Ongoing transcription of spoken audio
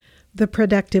The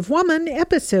Productive Woman,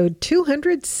 episode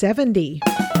 270.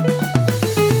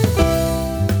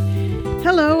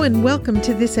 Hello and welcome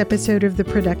to this episode of The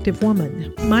Productive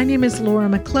Woman. My name is Laura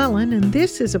McClellan, and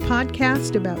this is a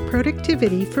podcast about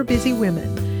productivity for busy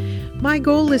women. My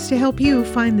goal is to help you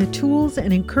find the tools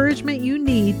and encouragement you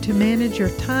need to manage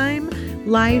your time,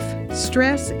 life,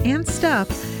 stress, and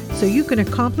stuff so you can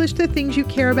accomplish the things you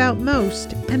care about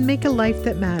most and make a life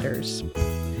that matters.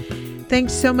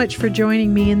 Thanks so much for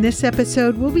joining me. In this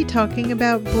episode, we'll be talking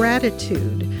about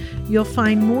gratitude. You'll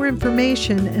find more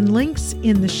information and links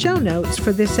in the show notes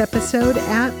for this episode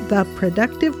at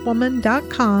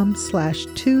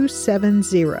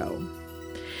theproductivewoman.com/270.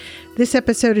 This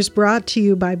episode is brought to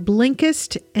you by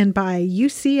Blinkist and by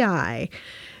UCI.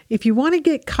 If you want to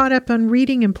get caught up on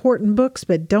reading important books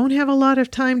but don't have a lot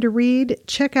of time to read,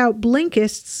 check out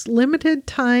Blinkist's limited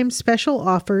time special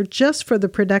offer just for the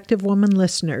Productive Woman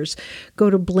listeners. Go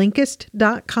to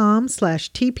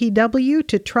Blinkist.com/TPW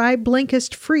to try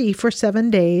Blinkist free for 7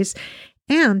 days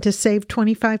and to save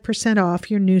 25% off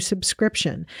your new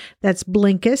subscription. That's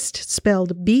Blinkist,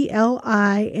 spelled Blinkist,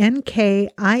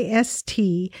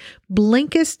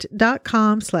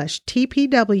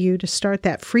 Blinkist.com/TPW to start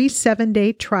that free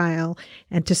 7-day trial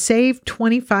and to save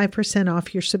 25%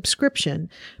 off your subscription,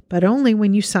 but only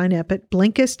when you sign up at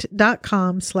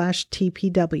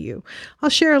Blinkist.com/TPW. I'll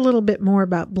share a little bit more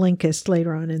about Blinkist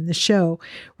later on in the show.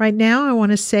 Right now, I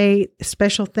want to say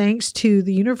special thanks to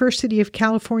the University of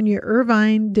California,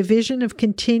 Irvine Division of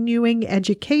Continuing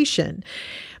Education.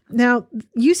 Now,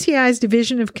 UCI's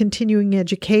Division of Continuing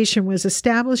Education was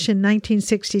established in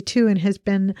 1962 and has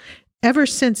been ever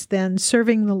since then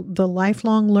serving the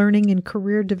lifelong learning and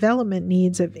career development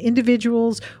needs of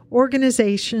individuals,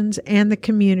 organizations, and the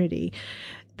community.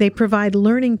 They provide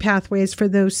learning pathways for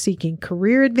those seeking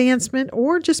career advancement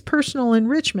or just personal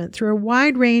enrichment through a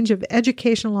wide range of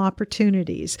educational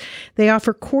opportunities. They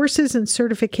offer courses and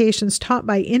certifications taught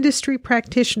by industry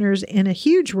practitioners in a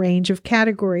huge range of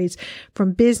categories,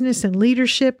 from business and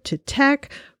leadership to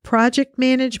tech, project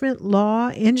management,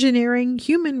 law, engineering,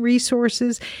 human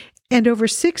resources, and over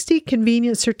 60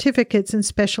 convenient certificates and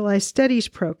specialized studies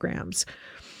programs.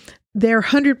 Their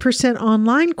 100%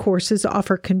 online courses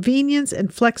offer convenience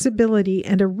and flexibility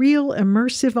and a real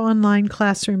immersive online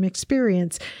classroom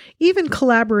experience, even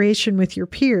collaboration with your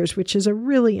peers, which is a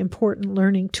really important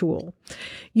learning tool.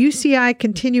 UCI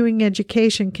Continuing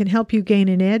Education can help you gain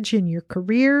an edge in your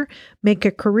career, make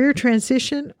a career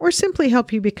transition, or simply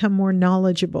help you become more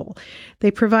knowledgeable.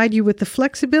 They provide you with the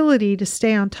flexibility to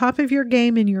stay on top of your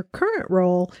game in your current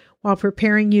role while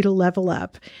preparing you to level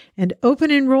up. And open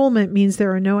enrollment means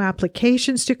there are no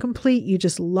applications to complete. You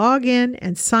just log in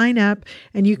and sign up,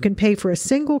 and you can pay for a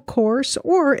single course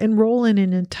or enroll in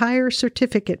an entire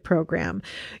certificate program.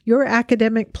 Your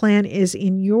academic plan is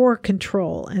in your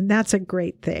control, and that's a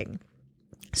great thing.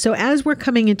 So as we're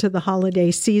coming into the holiday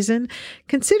season,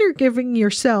 consider giving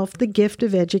yourself the gift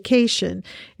of education.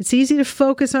 It's easy to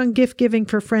focus on gift giving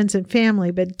for friends and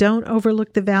family, but don't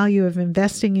overlook the value of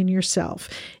investing in yourself.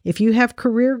 If you have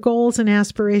career goals and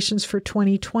aspirations for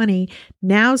 2020,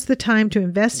 now's the time to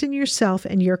invest in yourself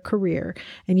and your career.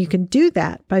 And you can do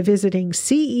that by visiting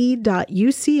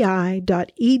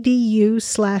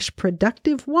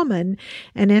ce.uci.edu/productivewoman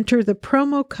and enter the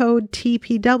promo code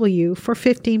TPW for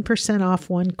 15% off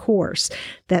one course.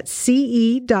 That's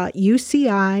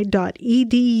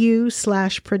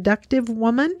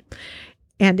ce.uci.edu/productivewoman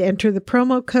and enter the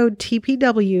promo code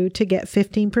TPW to get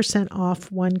 15%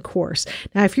 off one course.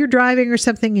 Now, if you're driving or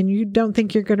something and you don't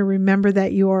think you're going to remember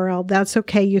that URL, that's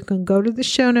okay. You can go to the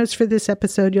show notes for this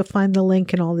episode. You'll find the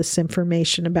link and all this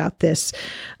information about this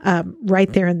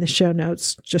right there in the show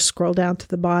notes. Just scroll down to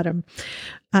the bottom.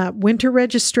 Winter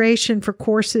registration for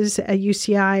courses at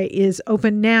UCI is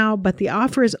open now, but the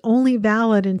offer is only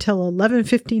valid until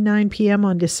 11:59 p.m.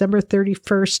 on December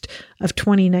 31st of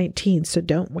 2019, so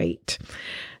don't wait.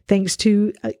 Thanks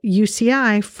to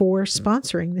UCI for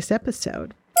sponsoring this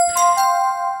episode.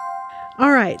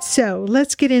 All right, so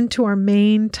let's get into our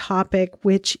main topic,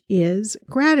 which is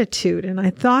gratitude. And I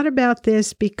thought about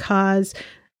this because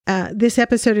this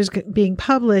episode is being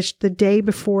published the day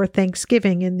before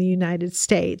Thanksgiving in the United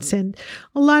States. And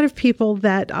a lot of people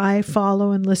that I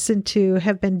follow and listen to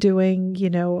have been doing,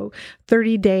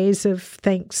 30 days of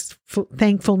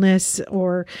thankfulness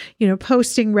or,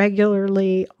 posting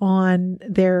regularly on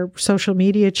their social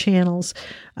media channels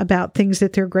about things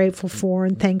that they're grateful for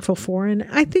and thankful for. And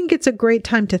I think it's a great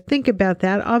time to think about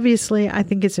that. Obviously, I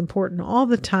think it's important all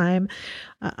the time.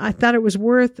 I thought it was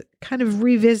worth kind of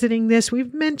revisiting this.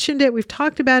 We've mentioned it. We've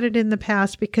talked about it in the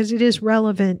past because it is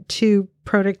relevant to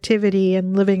productivity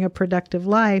and living a productive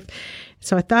life.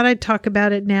 So I thought I'd talk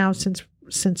about it now since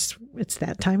it's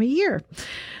that time of year.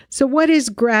 So what is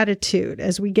gratitude?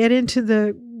 As we get into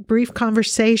the brief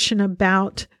conversation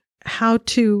about how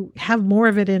to have more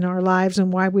of it in our lives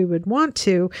and why we would want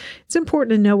to, it's important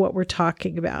to know what we're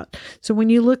talking about. So when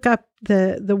you look up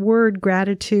the word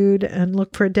gratitude and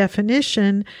look for a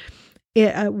definition,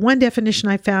 one definition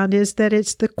I found is that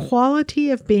it's the quality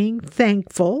of being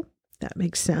thankful. That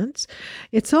makes sense.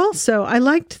 It's also, I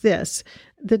liked this.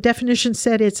 The definition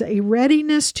said it's a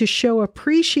readiness to show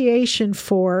appreciation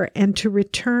for and to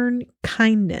return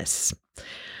kindness.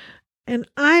 And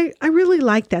I really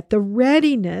like that. The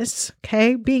readiness,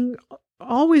 okay, being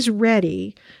always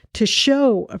ready to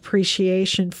show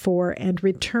appreciation for and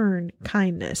return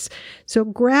kindness. So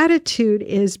gratitude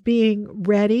is being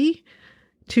ready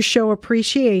to show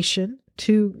appreciation,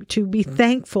 to be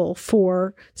thankful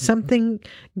for something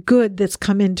good that's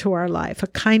come into our life, a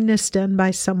kindness done by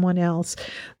someone else.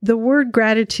 The word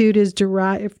gratitude is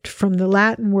derived from the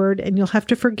Latin word, and you'll have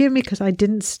to forgive me because I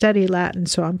didn't study Latin,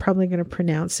 so I'm probably going to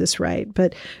pronounce this right,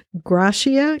 but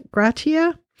gratia,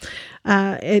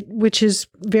 which is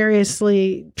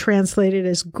variously translated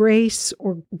as grace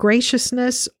or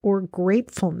graciousness or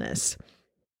gratefulness.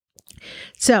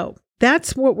 So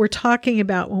that's what we're talking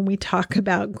about when we talk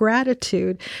about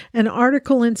gratitude. An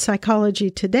article in Psychology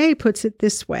Today puts it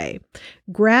this way: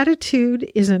 gratitude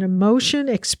is an emotion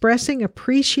expressing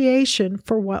appreciation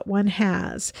for what one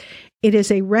has. It is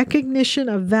a recognition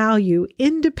of value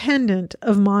independent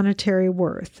of monetary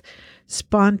worth.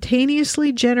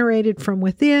 Spontaneously generated from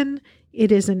within,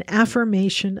 it is an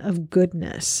affirmation of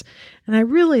goodness. And I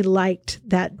really liked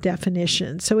that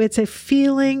definition. So it's a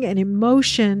feeling, an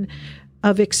emotion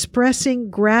of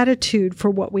expressing gratitude for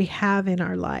what we have in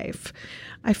our life.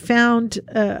 I found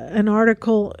an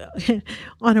article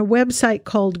on a website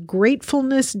called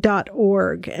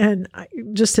gratefulness.org. And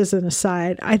just as an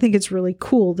aside, I think it's really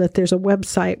cool that there's a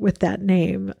website with that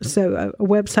name. So a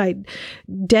website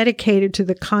dedicated to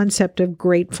the concept of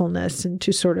gratefulness and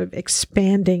to sort of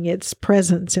expanding its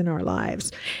presence in our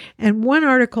lives. And one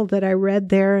article that I read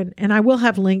there, and I will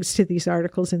have links to these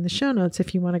articles in the show notes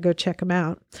if you want to go check them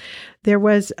out. There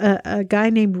was a guy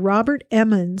named Robert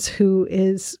Emmons who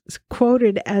is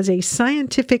quoted as a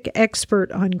scientific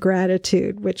expert on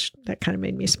gratitude, which that kind of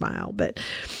made me smile. But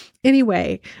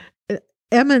anyway,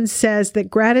 Emmons says that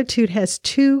gratitude has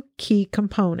two key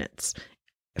components.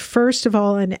 First of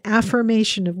all, an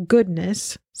affirmation of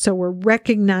goodness. So we're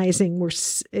recognizing, we're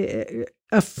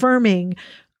affirming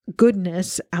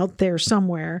goodness out there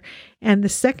somewhere. And the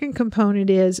second component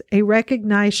is a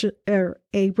recognition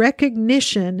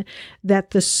that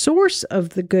the source of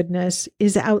the goodness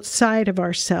is outside of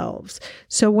ourselves.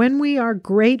 So when we are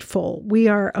grateful, we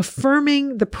are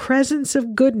affirming the presence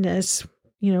of goodness.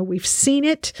 You know, we've seen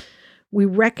it, we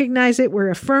recognize it, we're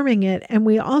affirming it, and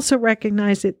we also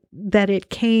recognize it that it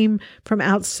came from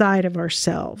outside of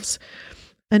ourselves.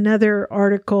 Another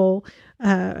article,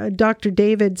 Dr.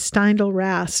 David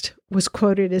Steindl-Rast was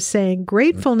quoted as saying,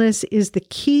 "Gratefulness is the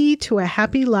key to a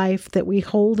happy life that we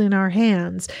hold in our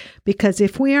hands, because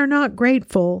if we are not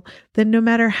grateful, then no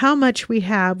matter how much we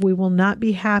have, we will not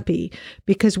be happy,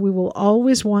 because we will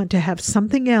always want to have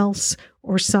something else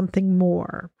or something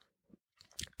more."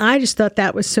 I just thought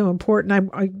that was so important.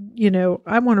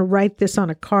 I want to write this on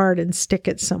a card and stick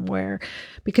it somewhere,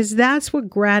 because that's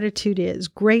what gratitude is,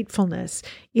 gratefulness.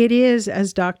 It is,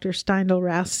 as Dr.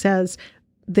 Steindl-Rast says,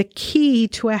 the key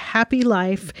to a happy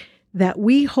life that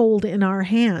we hold in our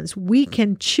hands. We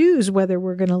can choose whether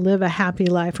we're going to live a happy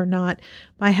life or not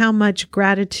by how much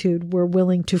gratitude we're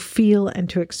willing to feel and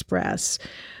to express.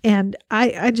 And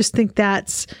I just think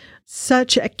that's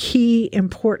such a key,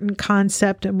 important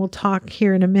concept, and we'll talk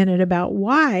here in a minute about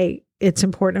why it's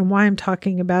important and why I'm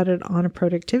talking about it on a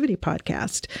productivity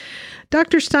podcast.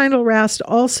 Dr. Steindl-Rast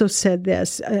also said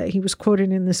this. He was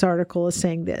quoted in this article as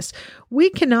saying this: "We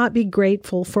cannot be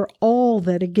grateful for all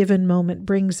that a given moment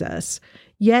brings us.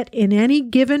 Yet in any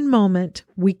given moment,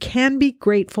 we can be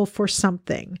grateful for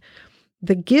something.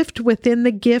 The gift within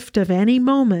the gift of any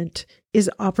moment is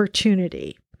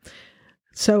opportunity."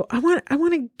 So I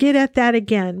want to get at that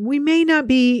again. We may not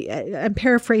be, I'm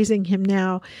paraphrasing him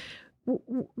now,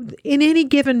 in any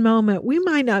given moment, we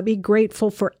might not be grateful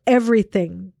for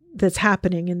everything that's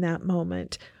happening in that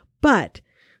moment, but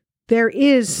there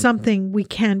is something we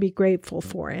can be grateful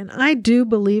for. And I do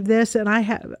believe this, and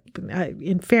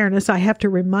in fairness, I have to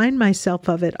remind myself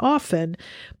of it often,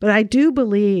 but I do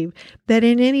believe that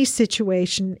in any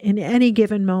situation, in any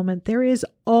given moment, there is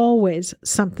always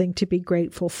something to be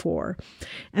grateful for.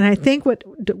 And I think what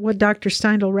Dr.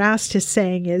 Steindl Rast is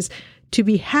saying is to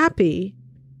be happy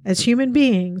as human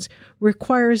beings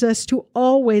requires us to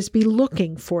always be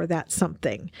looking for that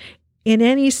something. In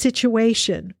any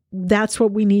situation, that's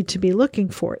what we need to be looking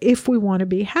for if we want to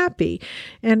be happy.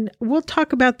 And we'll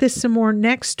talk about this some more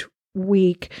next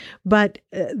week, but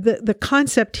the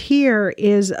concept here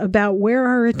is about where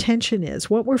our attention is,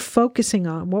 what we're focusing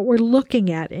on, what we're looking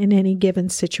at in any given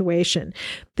situation.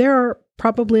 There are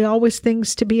probably always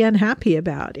things to be unhappy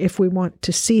about if we want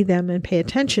to see them and pay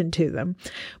attention to them.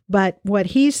 But what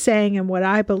he's saying and what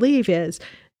I believe is,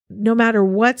 no matter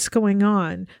what's going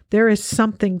on, there is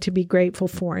something to be grateful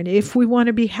for. And if we want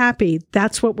to be happy,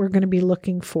 that's what we're going to be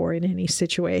looking for in any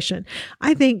situation.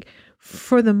 I think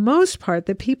for the most part,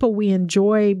 the people we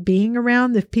enjoy being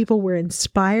around, the people we're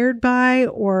inspired by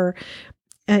or,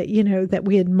 that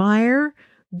we admire,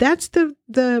 that's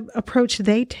the approach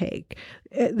they take.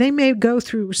 They may go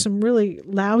through some really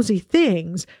lousy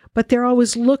things, but they're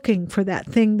always looking for that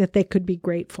thing that they could be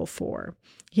grateful for.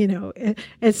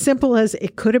 As simple as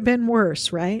it could have been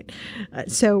worse, right?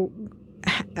 So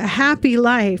a happy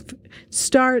life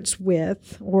starts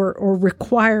with or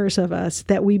requires of us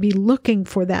that we be looking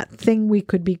for that thing we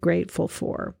could be grateful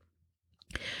for.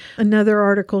 Another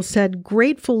article said,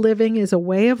 grateful living is a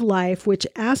way of life which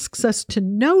asks us to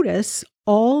notice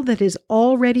all that is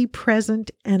already present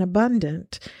and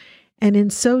abundant, and in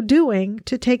so doing,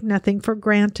 to take nothing for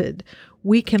granted.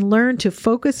 We can learn to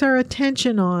focus our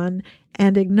attention on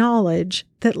and acknowledge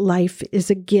that life is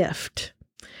a gift.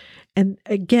 And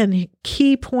again,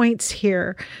 key points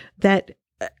here that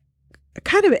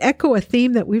kind of echo a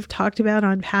theme that we've talked about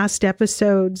on past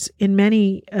episodes in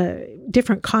many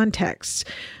different contexts,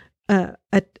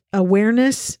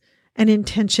 awareness and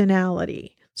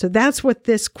intentionality. So that's what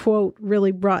this quote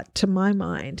really brought to my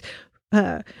mind.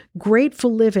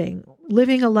 Grateful living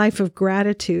a life of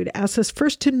gratitude, asks us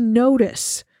first to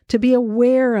notice, to be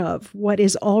aware of what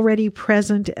is already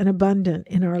present and abundant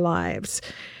in our lives.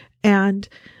 And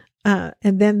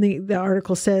then the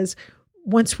article says,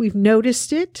 once we've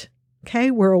noticed it, okay,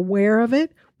 we're aware of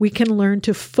it, we can learn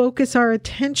to focus our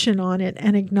attention on it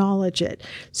and acknowledge it.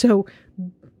 So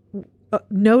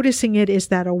noticing it is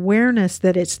that awareness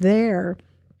that it's there.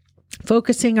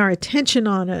 Focusing our attention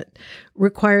on it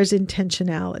requires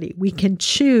intentionality. We can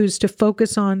choose to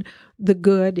focus on the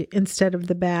good instead of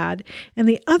the bad. And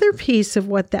the other piece of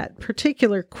what that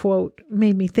particular quote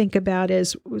made me think about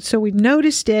is, so we've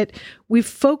noticed it, we've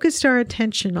focused our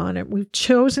attention on it, we've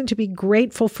chosen to be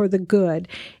grateful for the good.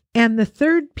 And the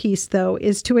third piece, though,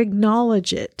 is to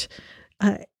acknowledge it,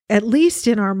 at least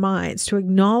in our minds, to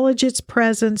acknowledge its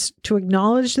presence, to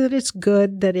acknowledge that it's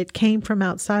good, that it came from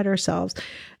outside ourselves,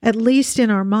 at least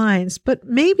in our minds, but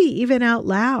maybe even out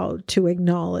loud to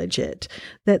acknowledge it,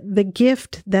 that the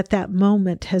gift that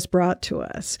moment has brought to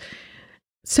us.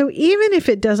 So even if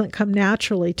it doesn't come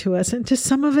naturally to us, and to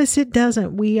some of us it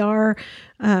doesn't, we are,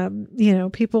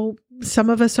 people, some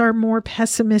of us are more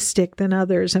pessimistic than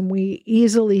others, and we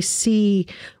easily see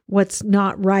what's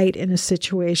not right in a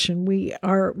situation. We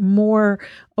are more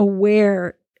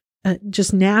aware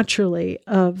just naturally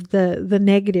of the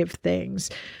negative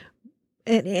things.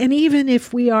 And even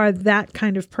if we are that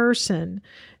kind of person,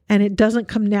 and it doesn't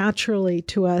come naturally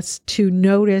to us to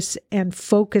notice and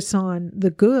focus on the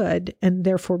good and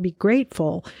therefore be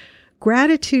grateful,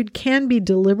 gratitude can be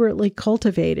deliberately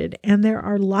cultivated, and there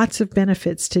are lots of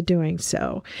benefits to doing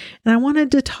so. And I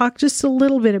wanted to talk just a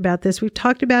little bit about this. We've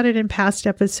talked about it in past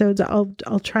episodes.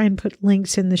 I'll try and put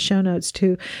links in the show notes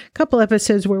to a couple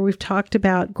episodes where we've talked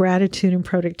about gratitude and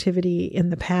productivity in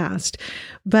the past.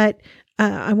 But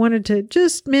I wanted to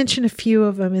just mention a few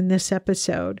of them in this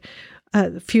episode,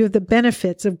 a few of the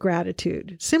benefits of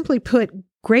gratitude. Simply put,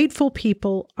 grateful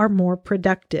people are more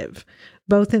productive,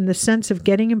 both in the sense of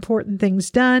getting important things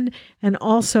done and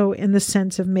also in the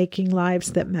sense of making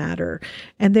lives that matter.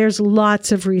 And there's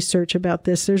lots of research about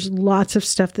this. There's lots of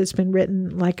stuff that's been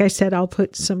written. Like I said, I'll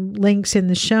put some links in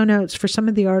the show notes for some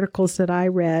of the articles that I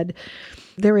read.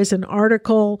 There is an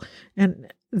article,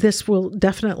 and this will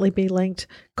definitely be linked,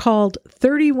 called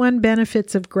 31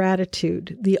 Benefits of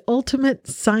Gratitude, the Ultimate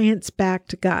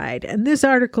Science-Backed Guide. And this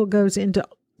article goes into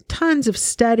tons of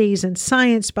studies and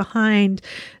science behind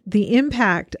the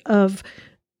impact of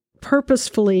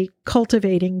purposefully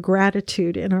cultivating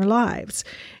gratitude in our lives.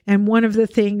 And one of the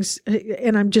things,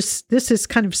 and this is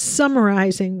kind of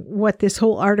summarizing what this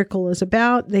whole article is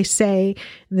about. They say,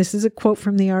 and this is a quote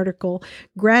from the article,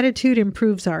 gratitude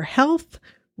improves our health,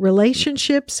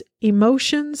 relationships,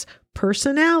 emotions,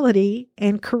 personality,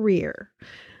 and career.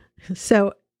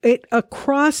 So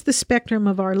across the spectrum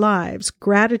of our lives,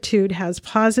 gratitude has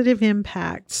positive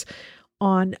impacts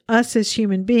on us as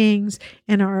human beings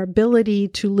and our ability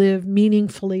to live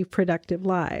meaningfully productive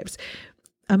lives.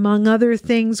 Among other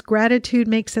things, gratitude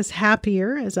makes us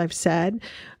happier, as I've said,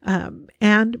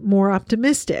 and more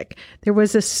optimistic. There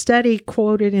was a study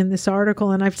quoted in this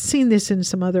article, and I've seen this in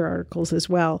some other articles as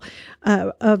well,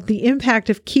 of the impact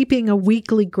of keeping a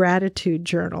weekly gratitude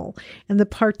journal. And the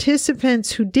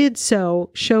participants who did so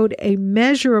showed a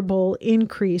measurable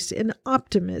increase in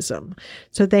optimism.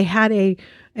 So they had a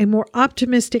more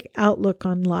optimistic outlook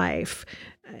on life,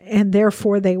 and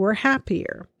therefore they were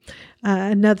happier.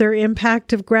 Another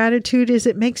impact of gratitude is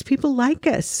it makes people like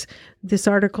us. This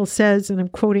article says, and I'm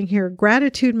quoting here,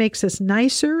 gratitude makes us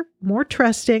nicer, more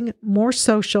trusting, more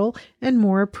social, and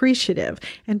more appreciative.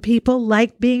 And people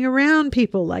like being around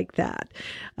people like that.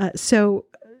 So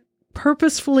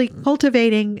purposefully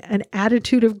cultivating an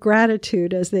attitude of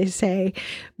gratitude, as they say,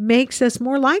 makes us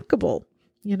more likable.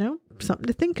 Something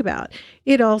to think about.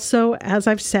 It also, as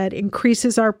I've said,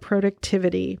 increases our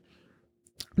productivity.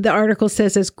 The article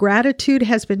says, as gratitude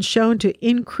has been shown to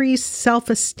increase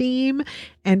self-esteem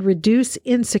and reduce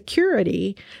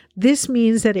insecurity, this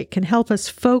means that it can help us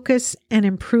focus and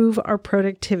improve our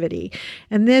productivity.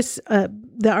 And this,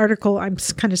 the article, I'm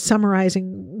kind of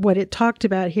summarizing what it talked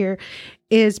about here,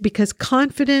 is because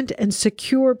confident and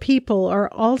secure people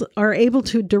are able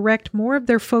to direct more of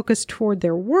their focus toward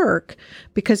their work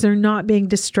because they're not being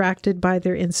distracted by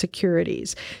their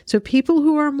insecurities. So people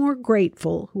who are more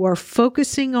grateful, who are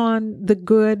focusing on the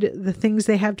good, the things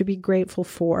they have to be grateful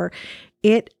for,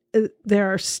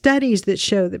 there are studies that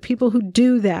show that people who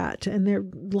do that, and there are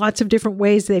lots of different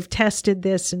ways they've tested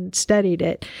this and studied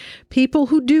it, people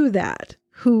who do that,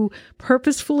 who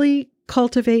purposefully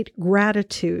cultivate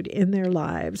gratitude in their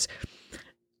lives,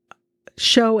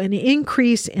 show an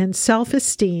increase in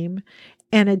self-esteem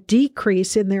and a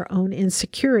decrease in their own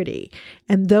insecurity.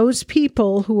 And those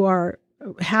people who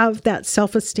have that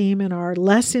self-esteem and are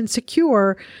less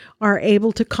insecure are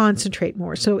able to concentrate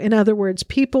more. So in other words,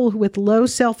 people with low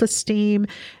self-esteem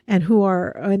and who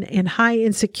are in high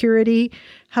insecurity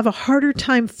have a harder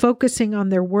time focusing on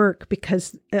their work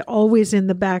because always in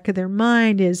the back of their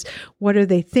mind is, what are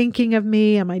they thinking of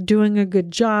me? Am I doing a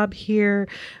good job here?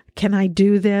 Can I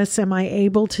do this? Am I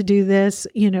able to do this?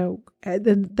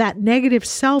 That negative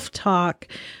self-talk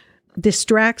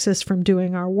distracts us from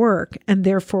doing our work, and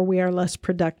therefore we are less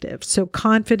productive. So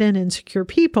confident and secure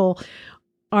people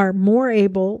are more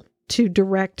able to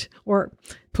direct, or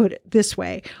put it this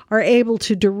way, are able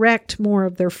to direct more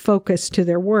of their focus to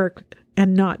their work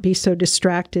and not be so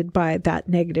distracted by that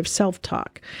negative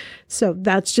self-talk. So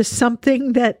that's just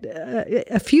something that,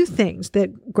 a few things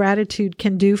that gratitude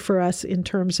can do for us in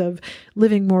terms of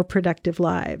living more productive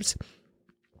lives.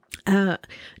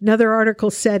 Another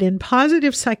article said, in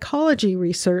positive psychology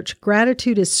research,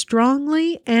 gratitude is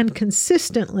strongly and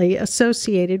consistently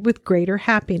associated with greater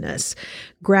happiness.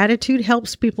 Gratitude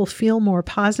helps people feel more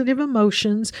positive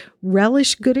emotions,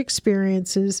 relish good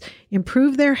experiences,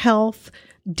 improve their health,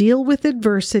 deal with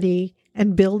adversity,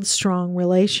 and build strong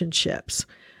relationships.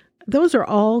 Those are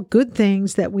all good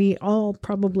things that we all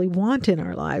probably want in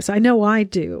our lives. I know I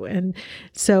do. And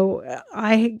so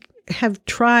I have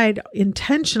tried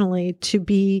intentionally to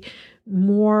be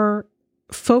more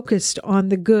focused on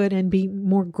the good and be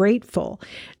more grateful.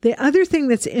 The other thing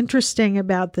that's interesting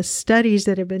about the studies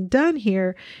that have been done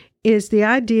here is the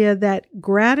idea that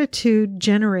gratitude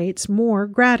generates more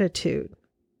gratitude.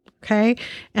 Okay.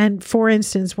 And for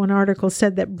instance, one article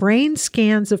said that brain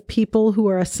scans of people who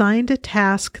are assigned a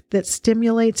task that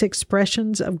stimulates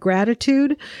expressions of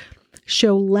gratitude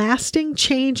show lasting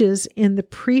changes in the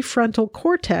prefrontal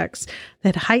cortex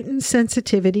that heighten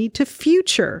sensitivity to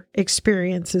future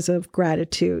experiences of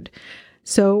gratitude.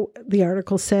 So the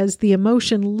article says the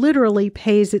emotion literally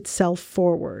pays itself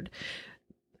forward.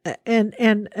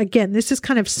 And again, this is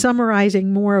kind of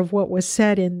summarizing more of what was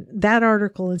said in that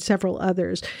article and several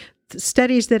others.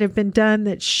 Studies that have been done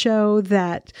that show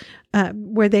that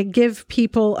where they give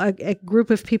people, a group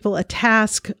of people, a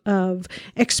task of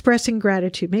expressing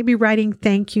gratitude, maybe writing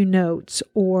thank you notes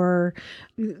or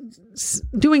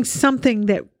doing something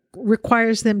that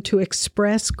requires them to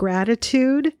express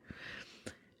gratitude,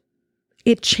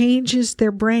 it changes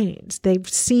their brains. They've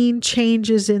seen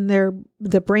changes in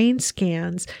the brain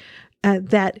scans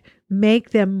that make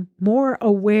them more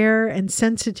aware and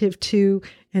sensitive to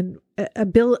and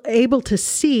able to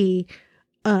see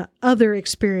other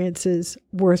experiences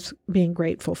worth being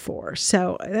grateful for.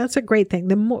 So that's a great thing.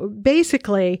 The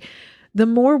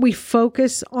more we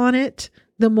focus on it,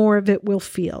 the more of it we'll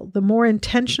feel. The more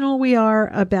intentional we are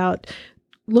about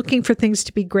looking for things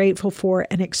to be grateful for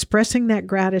and expressing that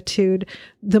gratitude,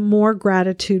 the more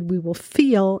gratitude we will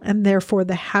feel, and therefore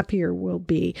the happier we'll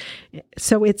be.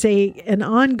 So it's an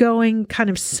ongoing kind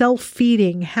of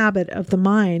self-feeding habit of the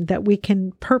mind that we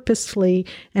can purposefully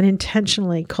and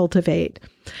intentionally cultivate.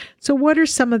 So what are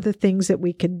some of the things that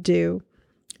we can do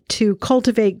to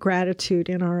cultivate gratitude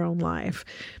in our own life?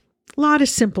 A lot of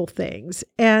simple things.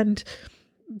 And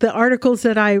the articles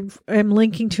that I am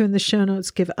linking to in the show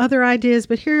notes give other ideas,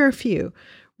 but here are a few.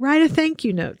 Write a thank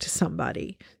you note to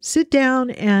somebody. Sit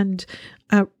down and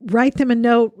write them a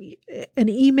note, an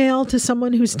email to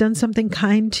someone who's done something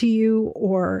kind to you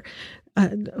or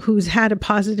who's had a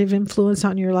positive influence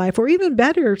on your life, or even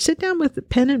better, sit down with a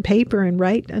pen and paper and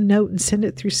write a note and send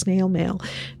it through snail mail.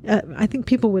 I think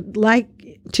people would like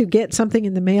to get something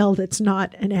in the mail that's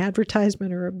not an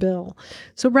advertisement or a bill.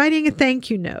 So writing a thank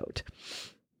you note.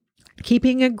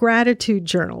 Keeping a gratitude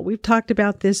journal. We've talked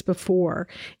about this before,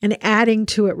 and adding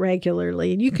to it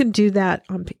regularly. And you can do that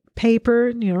on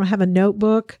paper, have a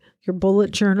notebook, your bullet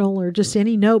journal, or just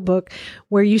any notebook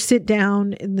where you sit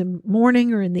down in the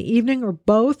morning or in the evening or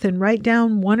both and write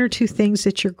down one or two things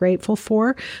that you're grateful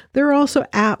for. There are also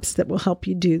apps that will help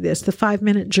you do this. The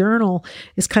 5-minute journal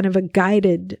is kind of a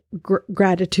guided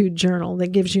gratitude journal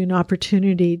that gives you an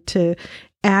opportunity to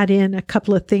add in a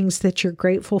couple of things that you're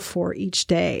grateful for each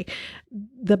day.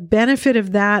 The benefit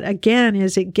of that, again,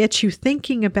 is it gets you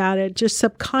thinking about it just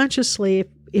subconsciously.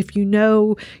 If you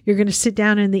know you're going to sit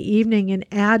down in the evening and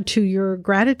add to your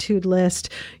gratitude list,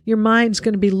 your mind's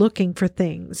going to be looking for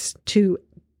things to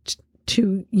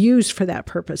use for that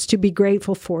purpose, to be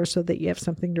grateful for, so that you have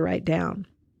something to write down.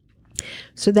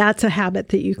 So that's a habit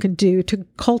that you can do to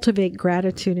cultivate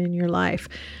gratitude in your life.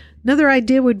 Another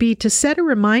idea would be to set a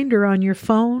reminder on your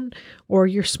phone or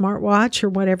your smartwatch or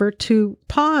whatever to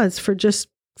pause for just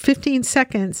 15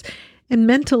 seconds and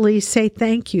mentally say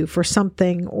thank you for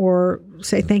something, or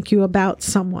say thank you about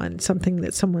something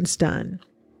that someone's done.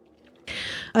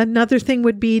 Another thing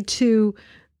would be to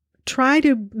try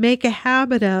to make a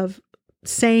habit of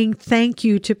saying thank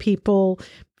you to people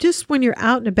just when you're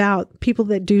out and about, people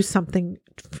that do something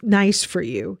nice for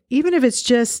you. Even if it's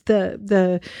just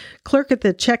the clerk at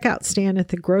the checkout stand at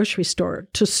the grocery store,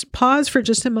 to pause for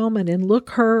just a moment and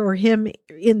look her or him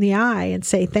in the eye and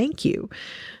say thank you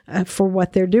for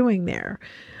what they're doing there.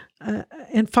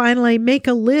 And finally, make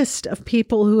a list of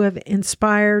people who have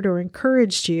inspired or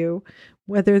encouraged you,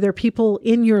 whether they're people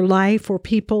in your life or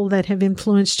people that have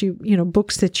influenced you,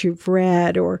 books that you've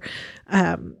read or,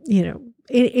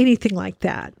 anything like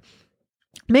that.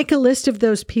 Make a list of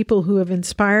those people who have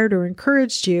inspired or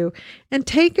encouraged you and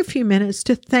take a few minutes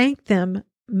to thank them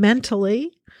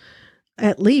mentally,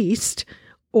 at least,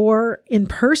 or in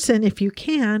person if you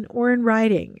can, or in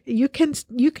writing. You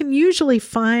can usually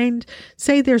find,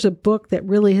 say there's a book that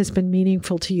really has been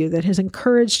meaningful to you, that has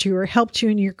encouraged you or helped you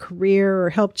in your career or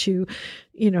helped you,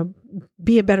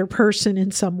 be a better person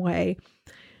in some way.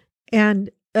 And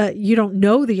you don't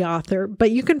know the author,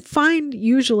 but you can find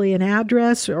usually an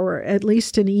address or at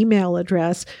least an email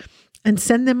address and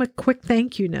send them a quick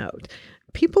thank you note.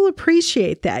 People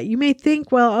appreciate that. You may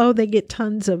think, well, they get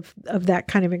tons of that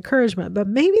kind of encouragement, but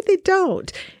maybe they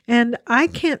don't. And I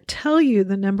can't tell you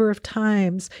the number of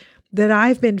times that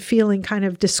I've been feeling kind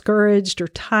of discouraged or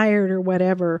tired or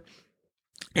whatever.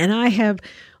 And I have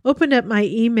opened up my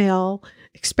email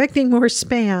expecting more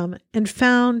spam and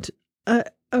found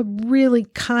a really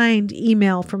kind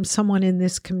email from someone in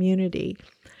this community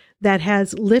that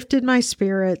has lifted my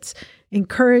spirits,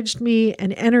 encouraged me,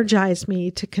 and energized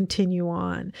me to continue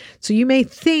on. So you may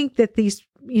think that these,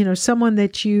 someone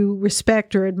that you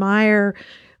respect or admire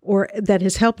or that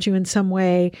has helped you in some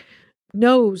way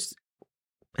knows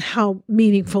how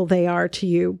meaningful they are to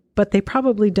you, but they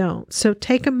probably don't. So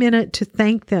take a minute to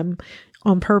thank them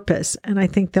on purpose, and I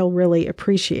think they'll really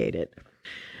appreciate it.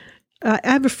 I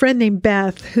have a friend named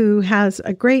Beth who has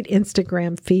a great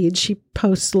Instagram feed. She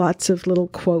posts lots of little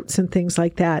quotes and things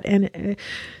like that. And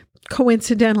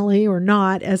coincidentally or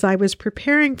not, as I was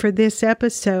preparing for this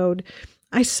episode,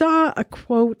 I saw a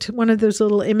quote, one of those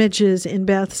little images in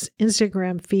Beth's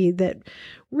Instagram feed that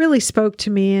really spoke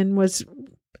to me and was,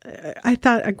 I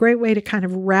thought, a great way to kind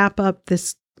of wrap up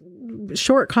this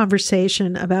short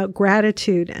conversation about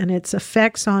gratitude and its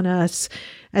effects on us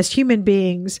as human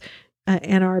beings,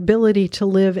 and our ability to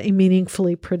live a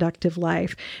meaningfully productive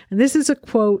life. And this is a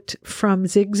quote from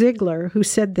Zig Ziglar, who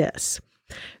said this: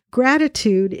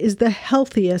 "Gratitude is the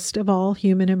healthiest of all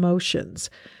human emotions.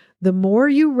 The more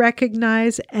you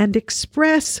recognize and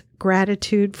express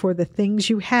gratitude for the things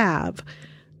you have,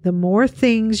 the more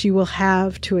things you will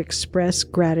have to express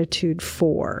gratitude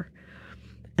for."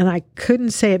 And I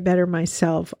couldn't say it better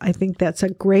myself. I think that's a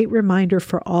great reminder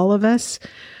for all of us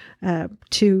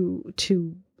to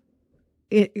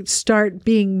start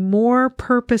being more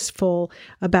purposeful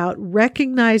about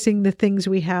recognizing the things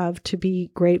we have to be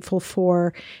grateful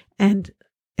for and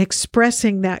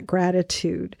expressing that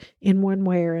gratitude in one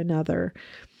way or another.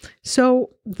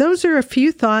 So those are a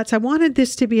few thoughts. I wanted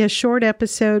this to be a short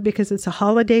episode because it's a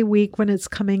holiday week when it's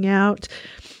coming out.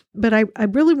 But I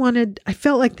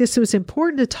felt like this was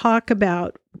important to talk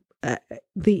about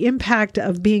the impact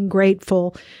of being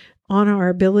grateful on our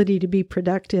ability to be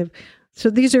productive. So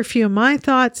these are a few of my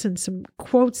thoughts and some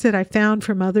quotes that I found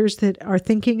from others that are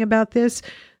thinking about this.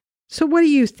 So what do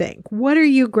you think? What are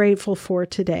you grateful for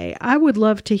today? I would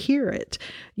love to hear it.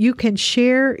 You can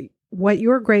share what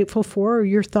you're grateful for or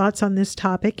your thoughts on this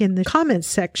topic in the comments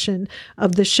section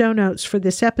of the show notes for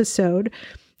this episode,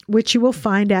 which you will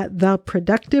find at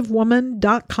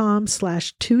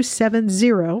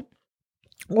theproductivewoman.com/270.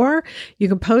 Or you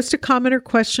can post a comment or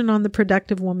question on the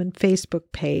Productive Woman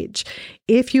Facebook page.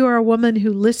 If you are a woman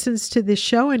who listens to this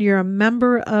show and you're a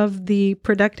member of the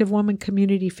Productive Woman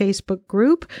Community Facebook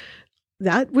group,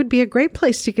 that would be a great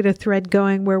place to get a thread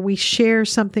going where we share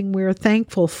something we're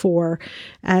thankful for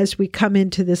as we come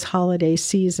into this holiday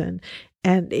season.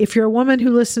 And if you're a woman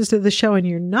who listens to the show and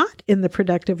you're not in the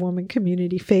Productive Woman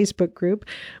Community Facebook group,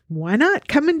 why not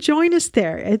come and join us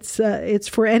there? It's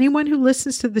for anyone who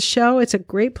listens to the show. It's a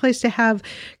great place to have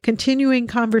continuing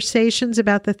conversations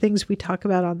about the things we talk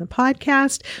about on the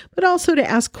podcast, but also to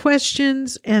ask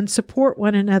questions and support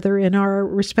one another in our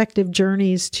respective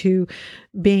journeys to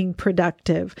being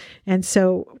productive. And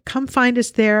so come find us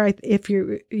there. If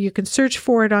you can search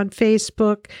for it on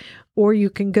Facebook, or you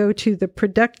can go to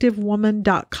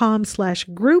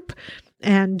theproductivewoman.com/group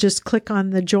and just click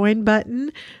on the join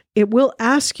button. It will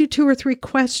ask you 2 or 3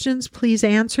 questions. Please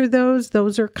answer those.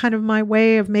 Those are kind of my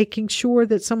way of making sure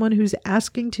that someone who's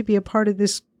asking to be a part of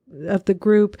the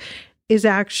group is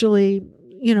actually,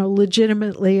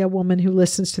 legitimately a woman who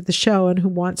listens to the show and who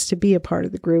wants to be a part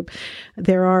of the group.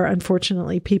 There are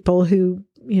unfortunately people who,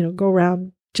 go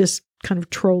around just kind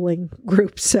of trolling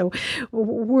groups. So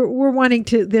we're wanting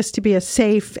this to be a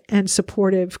safe and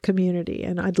supportive community,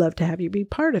 and I'd love to have you be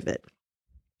part of it.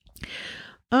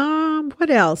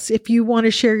 What else? If you want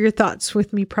to share your thoughts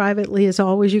with me privately, as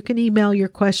always, you can email your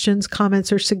questions,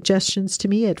 comments, or suggestions to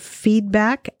me at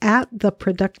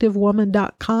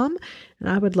feedback@theproductivewoman.com, and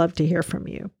I would love to hear from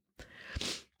you.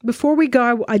 Before we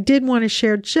go, I did want to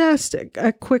share just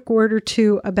a quick word or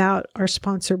two about our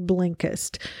sponsor,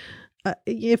 Blinkist.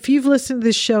 If you've listened to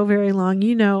this show very long,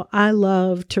 I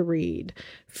love to read.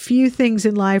 Few things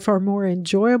in life are more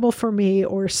enjoyable for me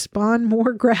or spawn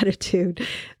more gratitude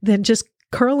than just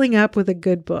curling up with a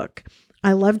good book.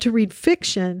 I love to read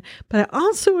fiction, but I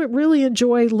also really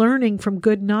enjoy learning from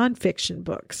good nonfiction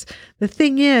books. The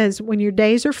thing is, when your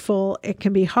days are full, it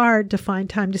can be hard to find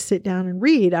time to sit down and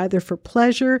read, either for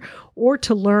pleasure or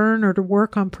to learn or to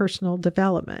work on personal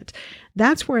development.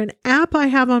 That's where an app I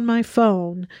have on my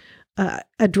phone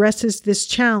addresses this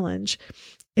challenge.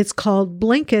 It's called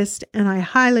Blinkist, and I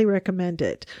highly recommend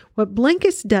it. What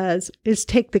Blinkist does is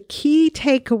take the key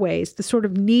takeaways, the sort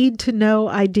of need-to-know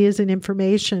ideas and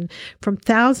information from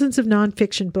thousands of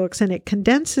nonfiction books, and it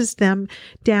condenses them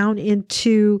down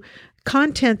into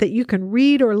content that you can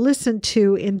read or listen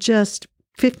to in just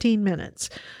 15 minutes.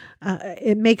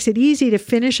 It makes it easy to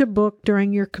finish a book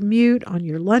during your commute, on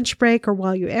your lunch break, or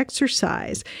while you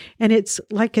exercise. And it's,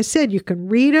 like I said, you can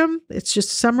read them. It's just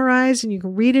summarized and you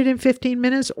can read it in 15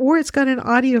 minutes, or it's got an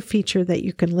audio feature that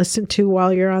you can listen to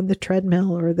while you're on the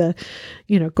treadmill or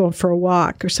going for a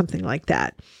walk or something like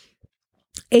that.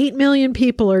 8 million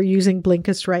people are using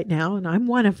Blinkist right now, and I'm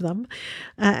one of them,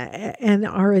 and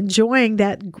are enjoying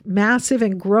that massive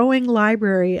and growing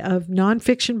library of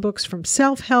nonfiction books from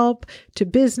self-help to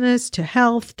business to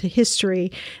health to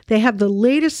history. They have the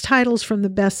latest titles from the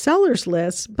bestsellers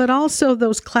list, but also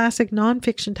those classic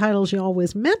nonfiction titles you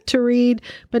always meant to read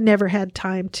but never had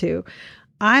time to.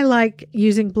 I like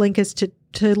using Blinkist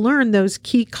to learn those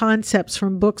key concepts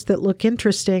from books that look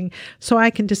interesting so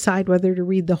I can decide whether to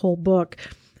read the whole book.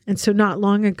 And so not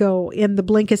long ago in the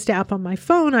Blinkist app on my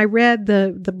phone, I read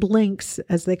the blinks,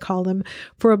 as they call them,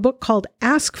 for a book called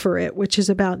Ask for It, which is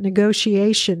about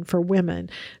negotiation for women,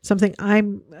 something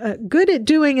I'm good at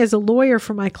doing as a lawyer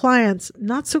for my clients,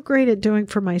 not so great at doing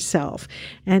for myself.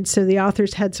 And so the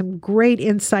authors had some great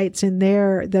insights in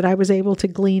there that I was able to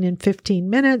glean in 15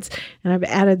 minutes. And I've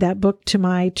added that book to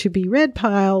my to-be-read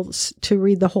piles to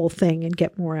read the whole thing and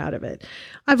get more out of it.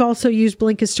 I've also used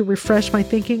Blinkist to refresh my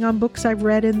thinking on books I've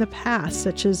read in the past,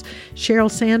 such as Sheryl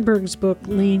Sandberg's book,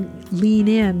 Lean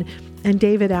In, and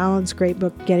David Allen's great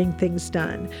book, Getting Things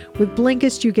Done. With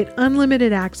Blinkist, you get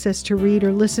unlimited access to read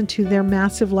or listen to their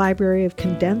massive library of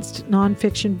condensed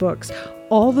nonfiction books,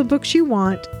 all the books you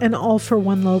want, and all for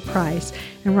one low price.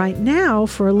 And right now,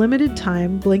 for a limited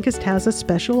time, Blinkist has a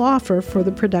special offer for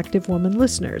the Productive Woman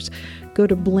listeners. Go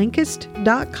to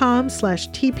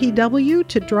Blinkist.com/TPW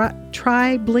to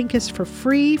try Blinkist for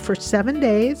free for 7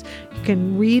 days. You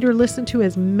can read or listen to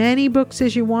as many books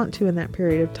as you want to in that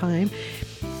period of time.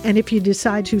 And if you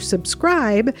decide to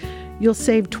subscribe, you'll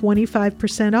save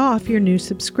 25% off your new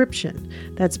subscription.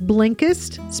 That's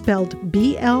Blinkist, spelled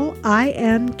Blinkist,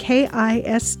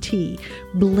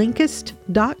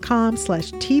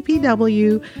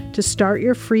 Blinkist.com/TPW to start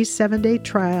your free 7-day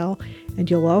trial. And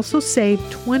you'll also save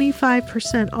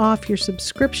 25% off your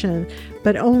subscription,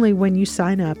 but only when you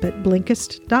sign up at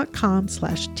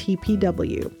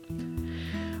Blinkist.com/TPW.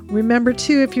 Remember,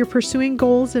 too, if you're pursuing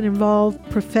goals that involve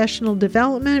professional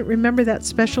development, remember that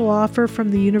special offer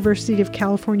from the University of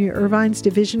California, Irvine's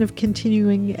Division of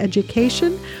Continuing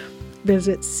Education.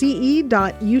 Visit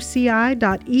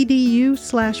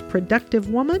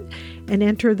ce.uci.edu/productivewoman and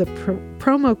enter the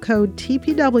promo code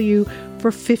TPW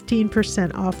for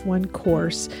 15% off one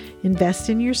course. Invest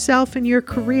in yourself and your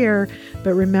career,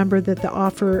 but remember that the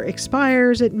offer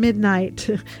expires at midnight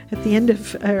at the end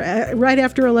of right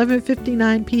after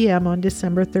 11:59 p.m. on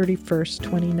December 31st,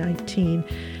 2019.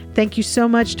 Thank you so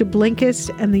much to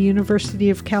Blinkist and the University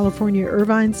of California,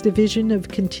 Irvine's Division of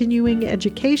Continuing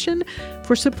Education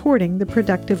for supporting the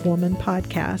Productive Woman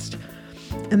podcast.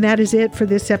 And that is it for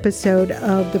this episode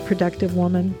of The Productive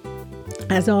Woman.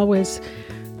 As always,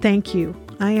 thank you.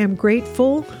 I am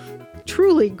grateful,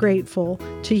 truly grateful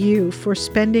to you for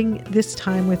spending this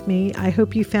time with me. I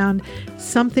hope you found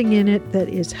something in it that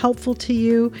is helpful to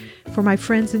you. For my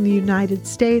friends in the United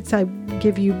States, I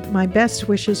give you my best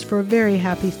wishes for a very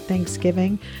happy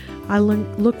Thanksgiving. I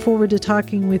look forward to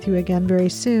talking with you again very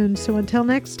soon. So until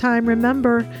next time,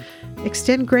 remember,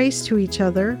 extend grace to each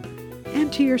other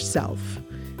and to yourself,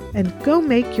 and go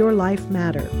make your life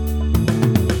matter.